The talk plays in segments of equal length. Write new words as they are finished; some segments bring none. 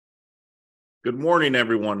Good morning,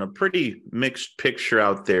 everyone. A pretty mixed picture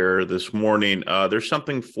out there this morning. There's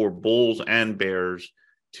something for bulls and bears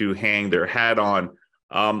to hang their hat on.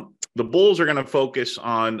 The bulls are going to focus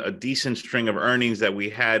on a decent string of earnings that we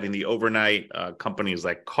had in the overnight. Companies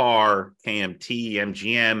like CAR, KMT,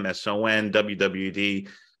 MGM, SON, WWD,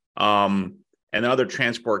 and other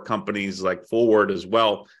transport companies like Forward as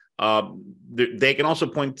well. They can also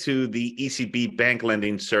point to the ECB bank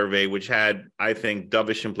lending survey, which had, I think,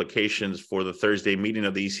 dovish implications for the Thursday meeting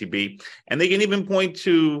of the ECB. And they can even point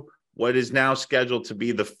to what is now scheduled to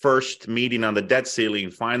be the first meeting on the debt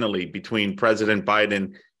ceiling, finally, between President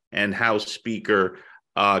Biden and House Speaker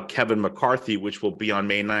Kevin McCarthy, which will be on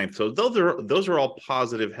May 9th. So those are all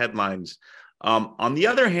positive headlines. On the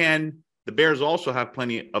other hand, the Bears also have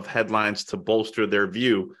plenty of headlines to bolster their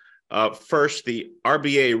view. First, the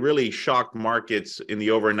RBA really shocked markets in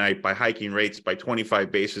the overnight by hiking rates by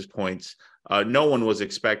 25 basis points. No one was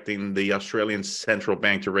expecting the Australian Central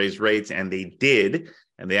Bank to raise rates, and they did.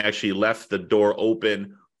 And they actually left the door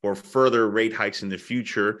open for further rate hikes in the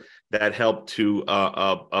future. That helped to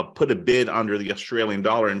put a bid under the Australian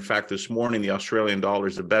dollar. In fact, this morning, the Australian dollar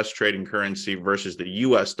is the best trading currency versus the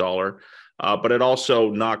US dollar. But it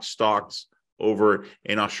also knocked stocks over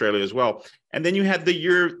in Australia as well. And then you had the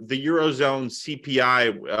Eurozone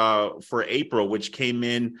CPI for April, which came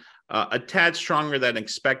in a tad stronger than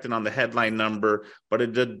expected on the headline number, but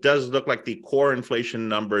it does look like the core inflation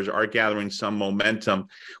numbers are gathering some momentum.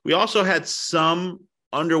 We also had some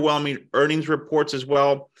underwhelming earnings reports as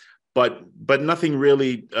well, but nothing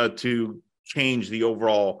really to change the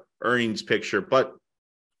overall earnings picture. But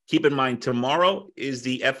keep in mind, tomorrow is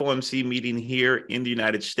the FOMC meeting here in the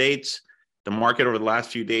United States. The market over the last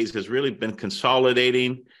few days has really been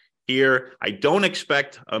consolidating here. I don't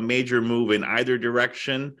expect a major move in either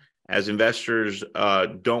direction, as investors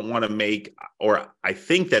don't want to make, or I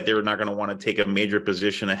think that they're not going to want to take a major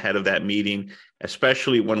position ahead of that meeting,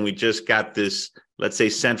 especially when we just got this, let's say,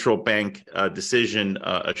 central bank decision,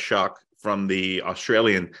 a shock from the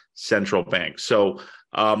Australian central bank. So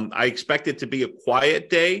I expect it to be a quiet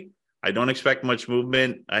day. I don't expect much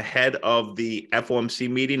movement ahead of the FOMC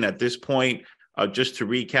meeting at this point. Just to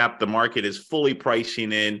recap, the market is fully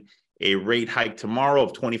pricing in a rate hike tomorrow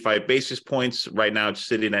of 25 basis points. Right now, it's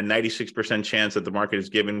sitting at 96% chance that the market is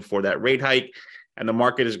given for that rate hike. And the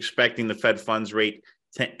market is expecting the Fed funds rate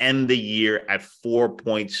to end the year at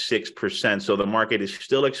 4.6%. So the market is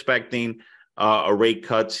still expecting a rate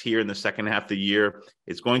cuts here in the second half of the year.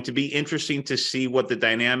 It's going to be interesting to see what the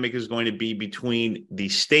dynamic is going to be between the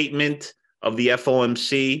statement of the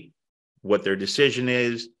FOMC, what their decision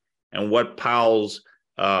is, and what Powell's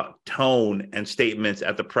tone and statements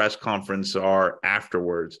at the press conference are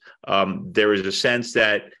afterwards. There is a sense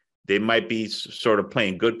that they might be sort of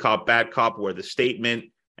playing good cop, bad cop, where the statement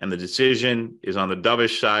and the decision is on the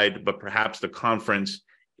dovish side, but perhaps the conference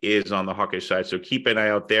is on the hawkish side. So keep an eye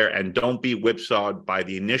out there and don't be whipsawed by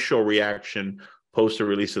the initial reaction post the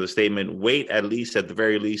release of the statement. Wait at the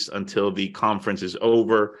very least until the conference is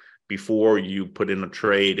over before you put in a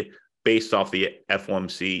trade based off the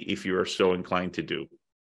FOMC if you are so inclined to do.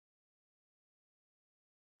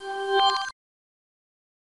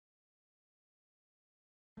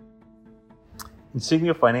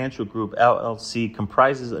 Insignia Financial Group, LLC,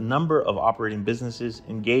 comprises a number of operating businesses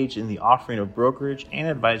engaged in the offering of brokerage and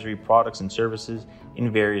advisory products and services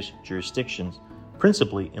in various jurisdictions,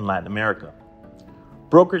 principally in Latin America.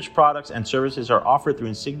 Brokerage products and services are offered through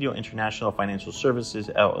Insignia International Financial Services,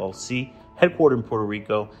 LLC, headquartered in Puerto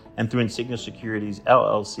Rico, and through Insignia Securities,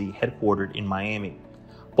 LLC, headquartered in Miami.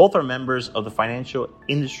 Both are members of the Financial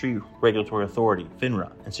Industry Regulatory Authority,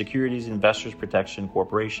 FINRA, and Securities Investors Protection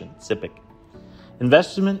Corporation, SIPC.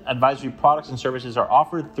 Investment advisory products and services are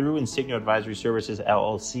offered through Insignia Advisory Services,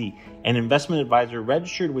 LLC, an investment advisor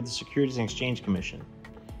registered with the Securities and Exchange Commission.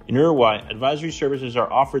 In Uruguay, advisory services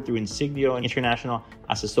are offered through Insignia International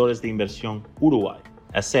Asesores de Inversión Uruguay,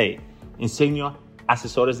 SA, Insignia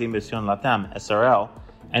Asesores de Inversión Latam, SRL,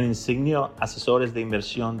 and Insignia Asesores de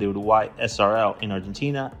Inversión de Uruguay, SRL, in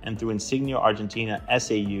Argentina, and through Insignia Argentina,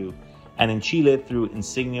 SAU, and in Chile through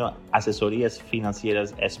Insignia Asesorías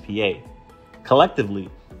Financieras, SPA. Collectively,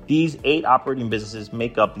 these 8 operating businesses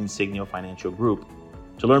make up the Insignia Financial Group.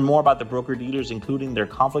 To learn more about the broker-dealers, including their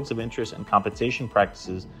conflicts of interest and compensation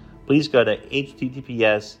practices, please go to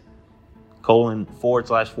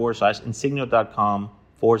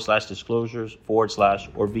https://insignia.com/disclosures/ or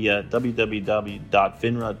via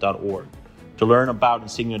www.finra.org. To learn about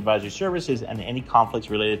Insignia Advisory Services and any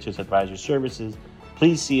conflicts related to its advisory services,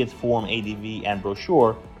 please see its Form ADV and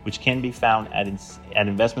brochure, which can be found at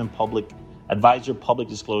Investment Advisor Public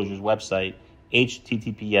Disclosures website,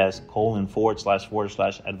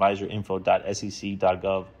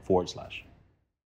 https://advisorinfo.sec.gov/.